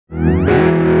Oh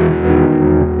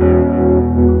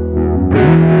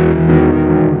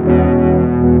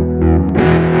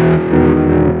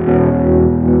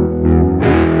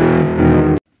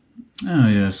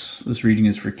yes, this reading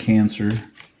is for Cancer.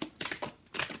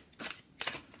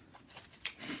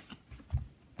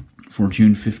 For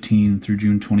June 15 through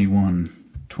June 21,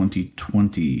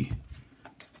 2020.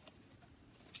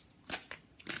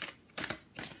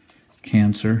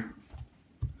 Cancer.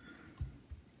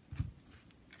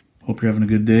 Hope you're having a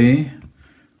good day.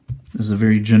 This is a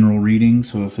very general reading,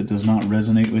 so if it does not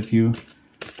resonate with you,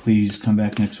 please come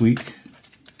back next week.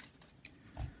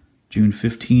 June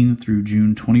 15 through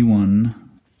June 21,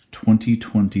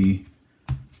 2020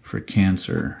 for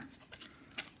Cancer.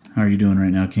 How are you doing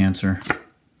right now, Cancer?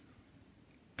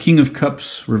 King of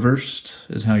Cups reversed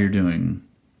is how you're doing.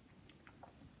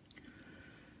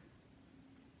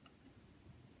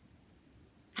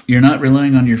 You're not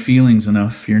relying on your feelings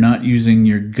enough. You're not using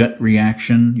your gut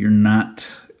reaction. You're not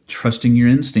trusting your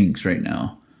instincts right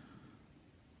now.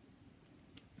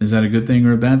 Is that a good thing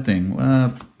or a bad thing?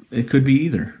 Well, it could be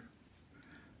either.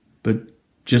 But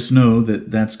just know that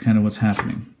that's kind of what's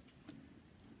happening.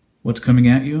 What's coming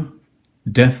at you?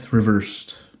 Death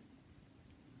reversed.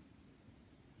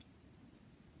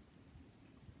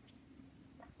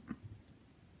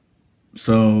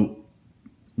 So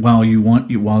while you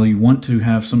want to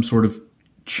have some sort of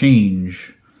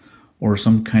change or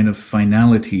some kind of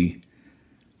finality,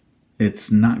 it's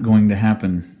not going to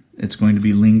happen. It's going to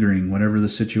be lingering. Whatever the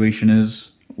situation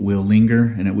is will linger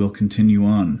and it will continue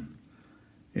on.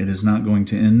 It is not going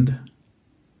to end.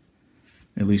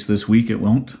 At least this week it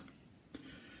won't.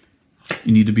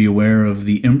 You need to be aware of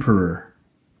the Emperor.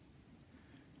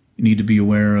 You need to be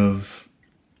aware of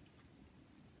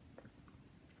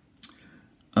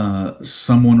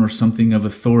someone or something of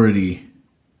authority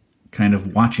kind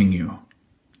of watching you.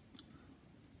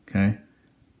 Okay?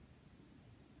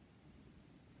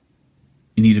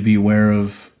 You need to be aware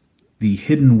of the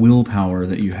hidden willpower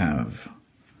that you have.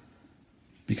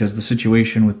 Because the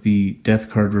situation with the Death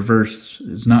card reversed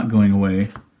is not going away.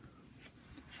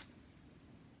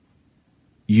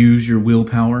 Use your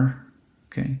willpower.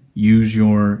 Okay? Use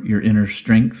your inner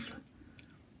strength.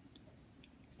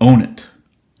 Own it.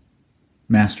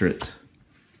 Master it.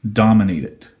 Dominate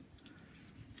it.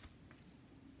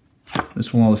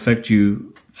 This will all affect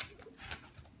you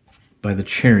by the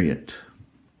Chariot.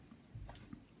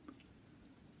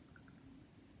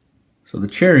 So the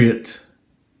Chariot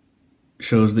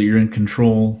shows that you're in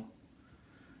control.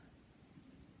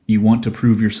 You want to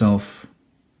prove yourself.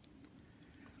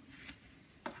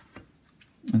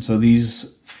 And so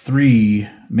these three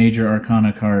major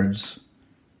arcana cards,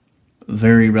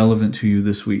 very relevant to you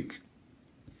this week.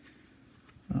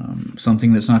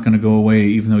 Something that's not going to go away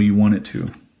even though you want it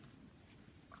to.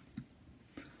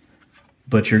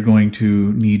 But you're going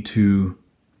to need to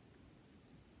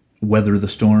weather the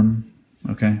storm,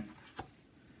 okay?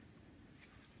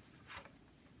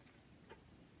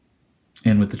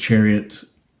 And with the Chariot,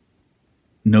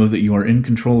 know that you are in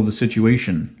control of the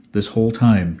situation. This whole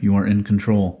time, you are in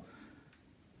control.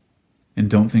 And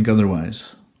don't think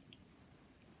otherwise.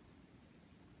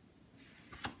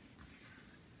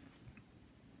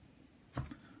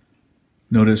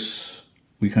 Notice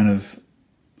we kind of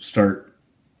start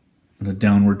in a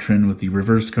downward trend with the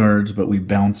reversed cards, but we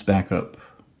bounce back up.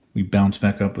 We bounce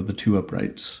back up with the two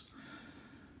uprights.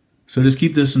 So just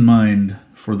keep this in mind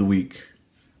for the week.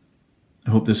 I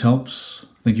hope this helps.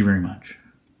 Thank you very much.